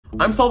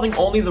I'm solving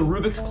only the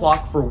Rubik's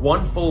clock for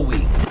 1 full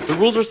week. The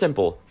rules are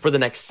simple. For the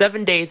next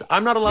 7 days,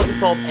 I'm not allowed to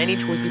solve any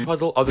choicy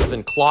puzzle other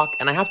than clock,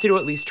 and I have to do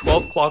at least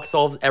 12 clock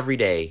solves every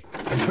day.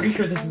 I'm pretty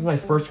sure this is my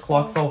first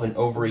clock solve in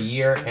over a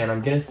year, and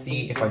I'm gonna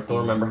see if I still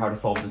remember how to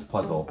solve this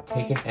puzzle.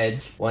 Take an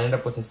edge, line it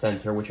up with a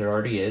center, which it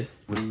already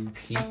is.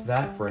 Repeat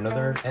that for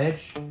another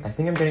edge. I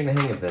think I'm getting the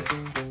hang of this.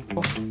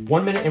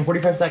 1 minute and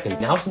 45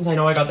 seconds. Now, since I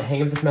know I got the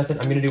hang of this method,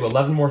 I'm gonna do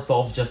 11 more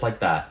solves just like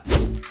that.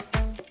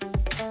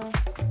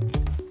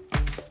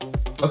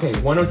 Okay,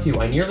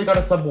 102. I nearly got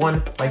a sub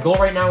 1. My goal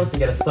right now is to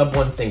get a sub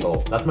 1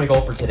 single. That's my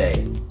goal for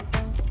today.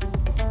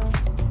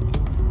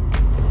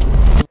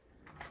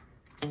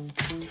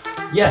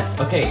 Yes,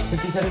 okay,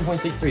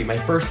 57.63, my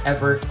first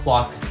ever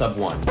clock sub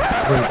 1. Wait,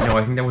 no,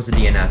 I think that was a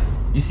DNF.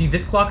 You see,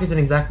 this clock isn't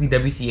exactly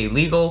WCA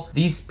legal.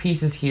 These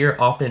pieces here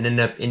often end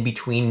up in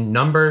between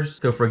numbers.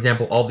 So for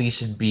example, all these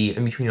should be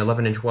in between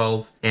 11 and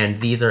 12, and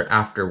these are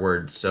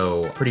afterwards,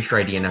 so pretty sure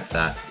I DNF'd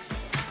that.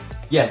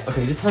 Yes,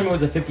 okay, this time it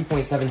was a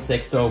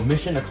 50.76, so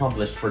mission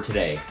accomplished for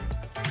today.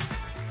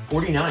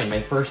 49, my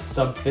first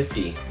sub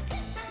 50.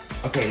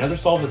 Okay, another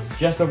solve that's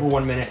just over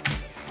 1 minute.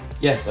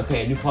 Yes,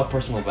 okay, a new clock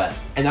personal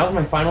best. And that was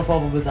my final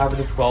solve of this average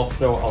of 12,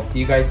 so I'll see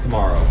you guys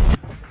tomorrow.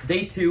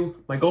 Day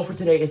 2, my goal for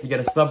today is to get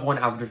a sub 1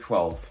 average of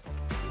 12.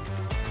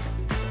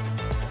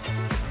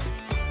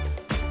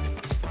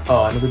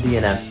 Oh, another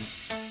DNF.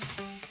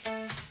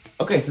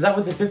 Okay, so that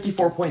was a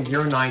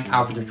 54.09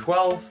 average of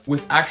 12,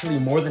 with actually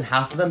more than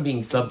half of them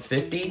being sub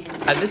 50.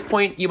 At this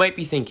point, you might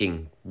be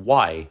thinking,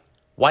 why?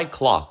 Why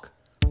clock?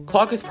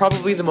 Clock is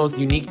probably the most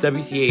unique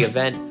WCA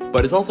event,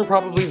 but it's also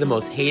probably the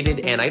most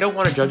hated, and I don't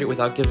want to judge it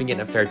without giving it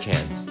a fair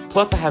chance.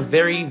 Plus, I have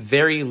very,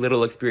 very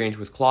little experience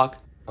with clock,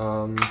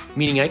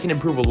 meaning I can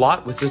improve a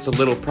lot with just a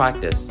little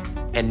practice.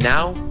 And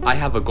now, I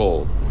have a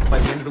goal. By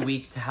the end of the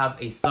week, to have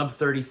a sub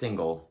 30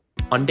 single.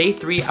 On day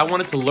 3, I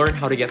wanted to learn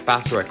how to get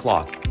faster at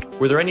clock.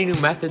 Were there any new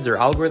methods or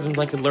algorithms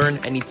I could learn?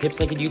 Any tips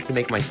I could use to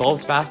make my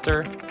solves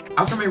faster?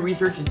 After my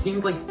research, it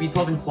seems like speed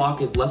solving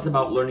clock is less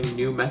about learning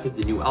new methods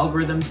and new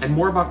algorithms, and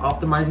more about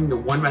optimizing the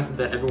one method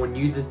that everyone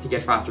uses to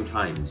get faster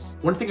times.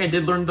 One thing I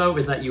did learn though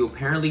is that you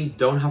apparently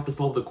don't have to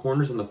solve the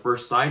corners on the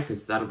first side,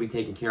 because that'll be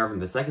taken care of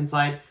in the second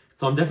side,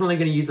 so I'm definitely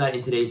going to use that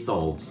in today's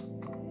solves.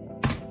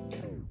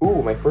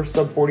 Ooh, my first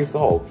sub 40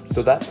 solve.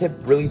 So that tip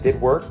really did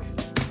work.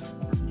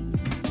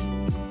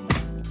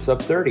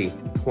 Sub 30.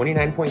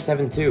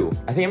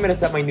 29.72. I think I'm gonna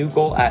set my new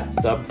goal at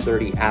sub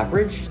 30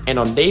 average. And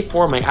on day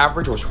 4, my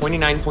average was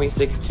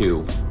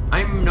 29.62.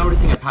 I'm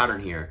noticing a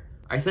pattern here.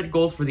 I set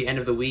goals for the end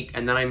of the week,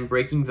 and then I'm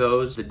breaking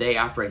those the day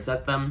after I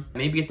set them.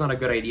 Maybe it's not a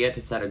good idea to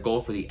set a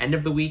goal for the end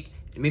of the week,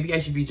 and maybe I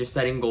should be just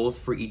setting goals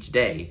for each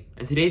day.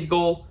 And today's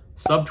goal,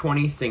 sub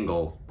 20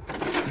 single.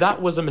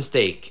 That was a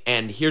mistake,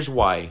 and here's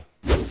why.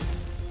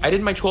 I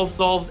did my 12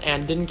 solves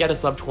and didn't get a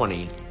sub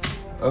 20.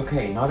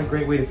 Okay, not a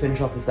great way to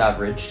finish off this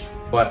average.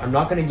 But I'm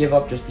not going to give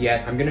up just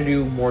yet. I'm going to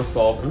do more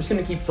solves. I'm just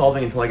going to keep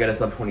solving until I get a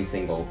sub 20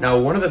 single. Now,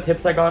 one of the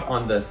tips I got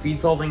on the speed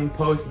solving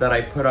post that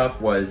I put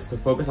up was to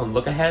focus on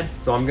look ahead.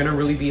 So I'm going to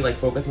really be like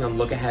focusing on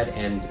look ahead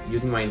and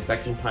using my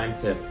inspection time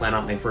to plan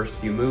out my first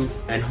few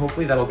moves. And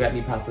hopefully that'll get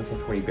me past the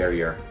sub 20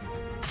 barrier.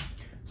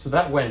 So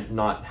that went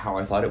not how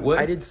I thought it would.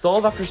 I did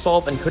solve after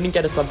solve and couldn't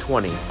get a sub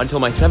 20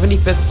 until my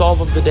 75th solve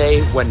of the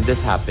day when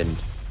this happened.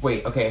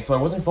 Wait, okay, so I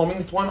wasn't filming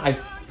this one. I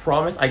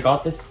promise I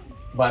got this.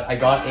 But I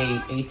got a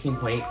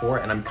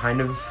 18.84 and I'm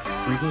kind of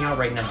freaking out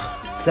right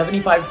now.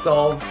 75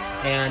 solves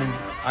and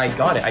I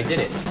got it, I did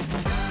it.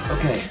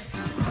 Okay,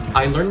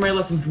 I learned my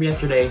lesson from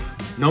yesterday.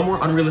 No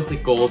more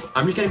unrealistic goals.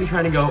 I'm just gonna be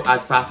trying to go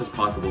as fast as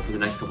possible for the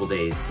next couple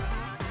days.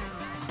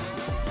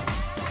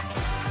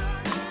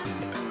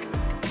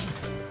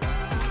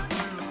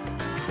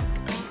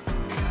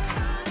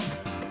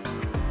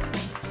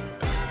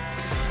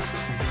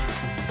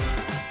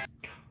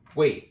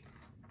 Wait.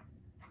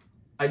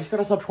 I just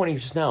got a sub 20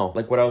 just now,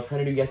 like what I was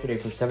trying to do yesterday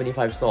for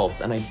 75 solves,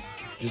 and I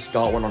just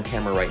got one on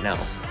camera right now.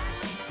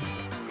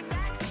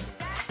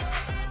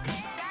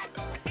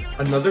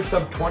 Another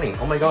sub 20,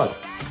 oh my god.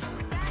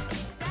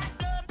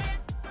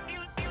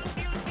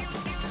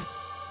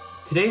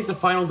 Today is the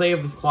final day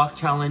of this clock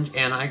challenge,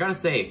 and I gotta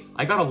say,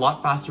 I got a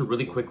lot faster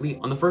really quickly.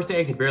 On the first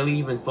day, I could barely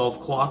even solve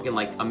clock in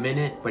like a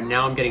minute, but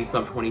now I'm getting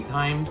sub 20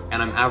 times,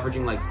 and I'm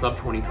averaging like sub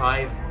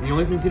 25. And the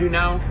only thing to do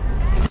now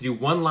is to do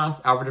one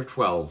last average of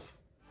 12.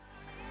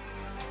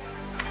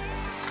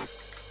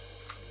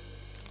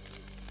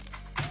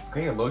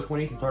 Okay, a low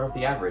 20 to start off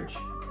the average.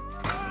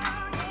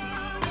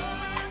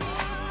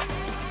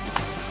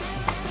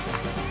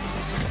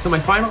 So my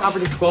final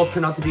average of 12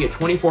 turned out to be a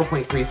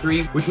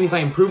 24.33, which means I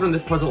improved on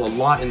this puzzle a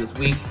lot in this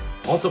week.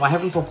 Also, I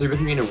haven't solved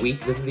everything in a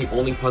week. This is the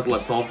only puzzle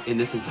I've solved in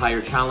this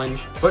entire challenge,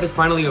 but it's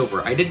finally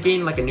over. I did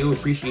gain like a new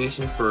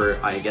appreciation for,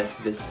 I guess,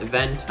 this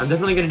event. I'm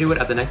definitely gonna do it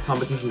at the next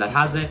competition that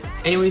has it.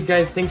 Anyways,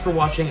 guys, thanks for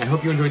watching. I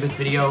hope you enjoyed this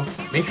video.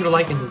 Make sure to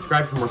like and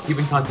subscribe for more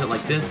cubing content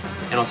like this,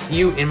 and I'll see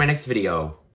you in my next video.